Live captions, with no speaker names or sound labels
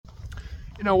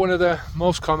One of the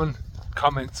most common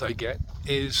comments I get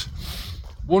is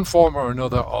one form or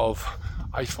another of,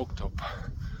 I fucked up,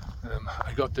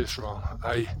 I got this wrong,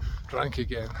 I drank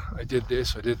again, I did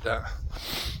this, I did that.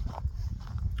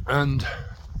 And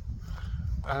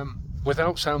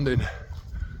without sounding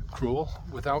cruel,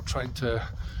 without trying to,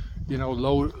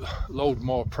 load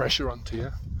more pressure onto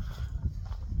you,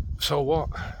 so what?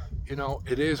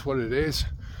 It is what it is.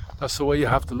 That's the way you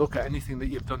have to look at anything that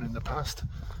you've done in the past.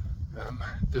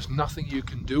 There's nothing you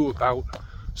can do about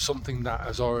something that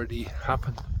has already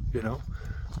happened. The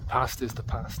past is the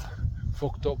past.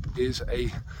 Fucked up is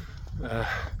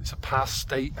it's a past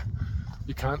state.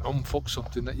 You can't unfuck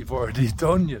something that you've already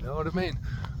done. You know what I mean?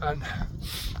 And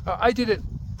I did it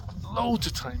loads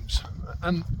of times.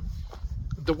 And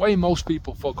the way most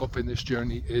people fuck up in this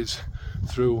journey is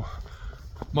through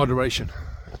moderation.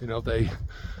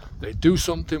 They do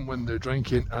something when they're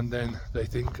drinking, and then they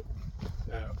think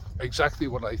exactly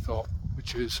what I thought,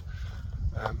 which is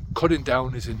cutting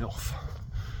down is enough.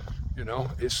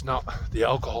 It's not the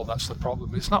alcohol that's the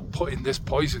problem. It's not putting this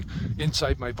poison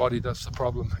inside my body that's the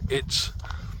problem. It's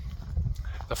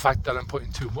the fact that I'm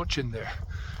putting too much in there.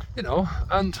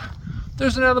 And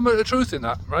there's an element of truth in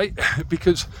that, right?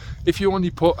 Because if you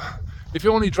only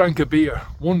drank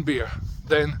one beer,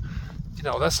 then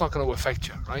that's not going to affect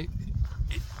you, right?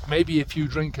 Maybe if you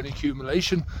drink an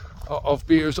accumulation of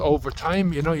beers over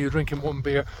time, you're drinking one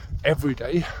beer every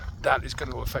day, that is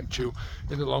going to affect you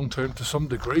in the long term to some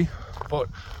degree. But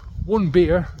one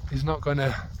beer is not going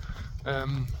to,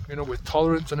 with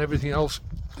tolerance and everything else,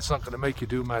 it's not going to make you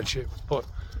do mad shit. But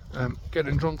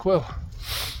getting drunk will.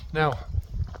 Now,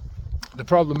 the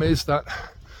problem is that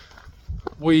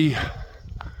we're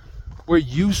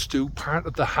used to part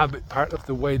of the habit, part of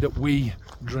the way that we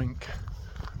drink.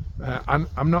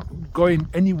 I'm not going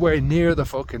anywhere near the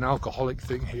fucking alcoholic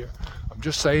thing here. I'm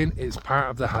just saying it's part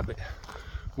of the habit.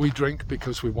 We drink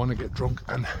because we want to get drunk,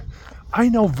 and I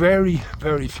know very,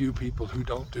 very few people who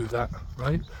don't do that,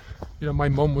 right? My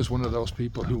mum was one of those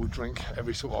people who would drink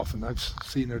every so often. I've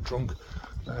seen her drunk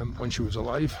when she was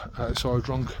alive. I saw her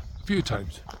drunk a few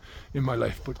times in my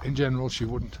life, but in general she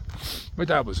wouldn't. My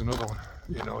dad was another one.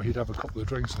 He'd have a couple of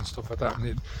drinks and stuff like that,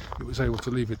 and he was able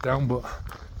to leave it down. But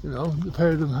the pair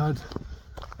of them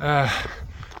had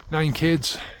 9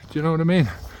 kids. Do you know what I mean?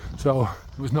 So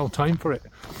there was no time for it.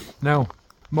 Now,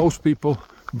 most people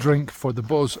drink for the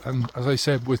buzz, and as I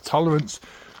said, with tolerance,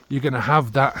 you're going to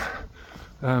have that.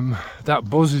 That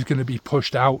buzz is going to be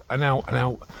pushed out and out and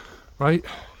out, right?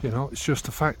 It's just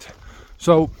a fact.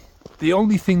 So the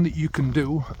only thing that you can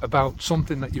do about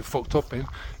something that you're fucked up in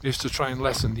is to try and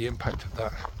lessen the impact of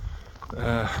that,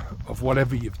 of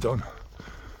whatever you've done.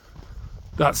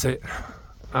 That's it.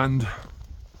 And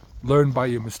learn by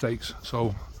your mistakes.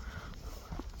 So,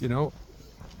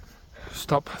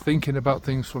 stop thinking about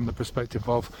things from the perspective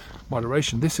of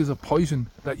moderation. This is a poison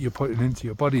that you're putting into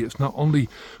your body. It's not only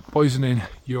poisoning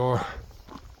your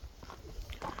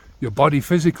body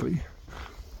physically,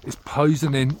 it's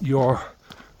poisoning your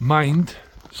mind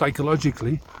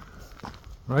psychologically,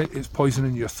 right? It's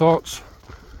poisoning your thoughts,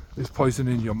 it's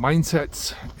poisoning your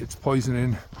mindsets, it's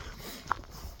poisoning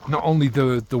not only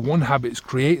the one habit, it's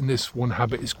creating this one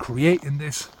habit, it's creating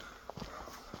this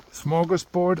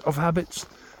smorgasbord of habits,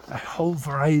 a whole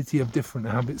variety of different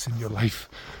habits in your life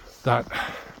that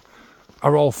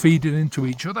are all feeding into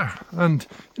each other. And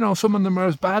some of them are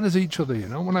as bad as each other.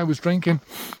 When I was drinking,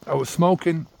 I was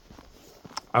smoking,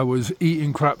 I was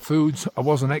eating crap foods, I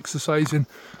wasn't exercising.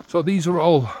 So these are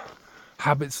all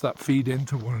habits that feed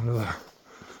into one another.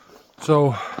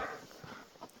 So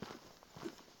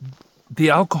the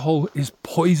alcohol is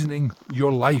poisoning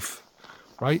your life,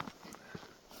 right?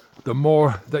 The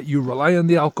more that you rely on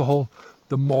the alcohol,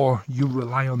 the more you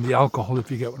rely on the alcohol,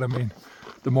 if you get what I mean.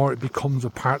 The more it becomes a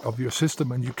part of your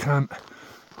system, and you can't,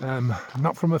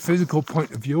 not from a physical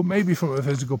point of view, maybe from a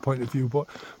physical point of view, but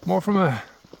more from a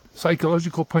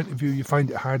psychological point of view, you find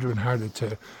it harder and harder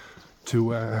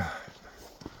to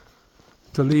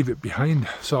leave it behind.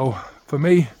 So for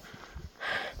me,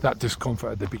 that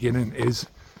discomfort at the beginning is,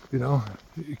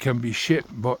 it can be shit,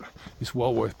 but it's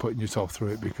well worth putting yourself through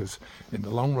it, because in the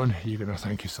long run, you're going to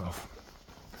thank yourself.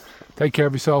 Take care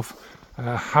of yourself.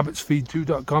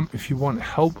 Habitsfeed2.com if you want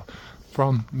help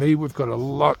from me. We've got a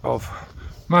lot of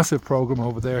massive program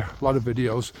over there, a lot of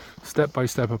videos,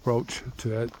 step-by-step approach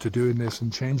to doing this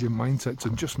and changing mindsets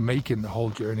and just making the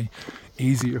whole journey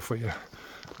easier for you.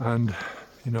 And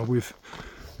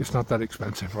it's not that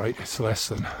expensive, right? It's less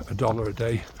than $1 a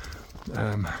day.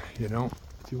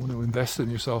 If you want to invest in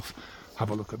yourself, have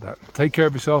a look at that. Take care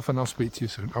of yourself, and I'll speak to you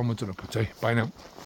soon. Onwards and upwards. Bye now.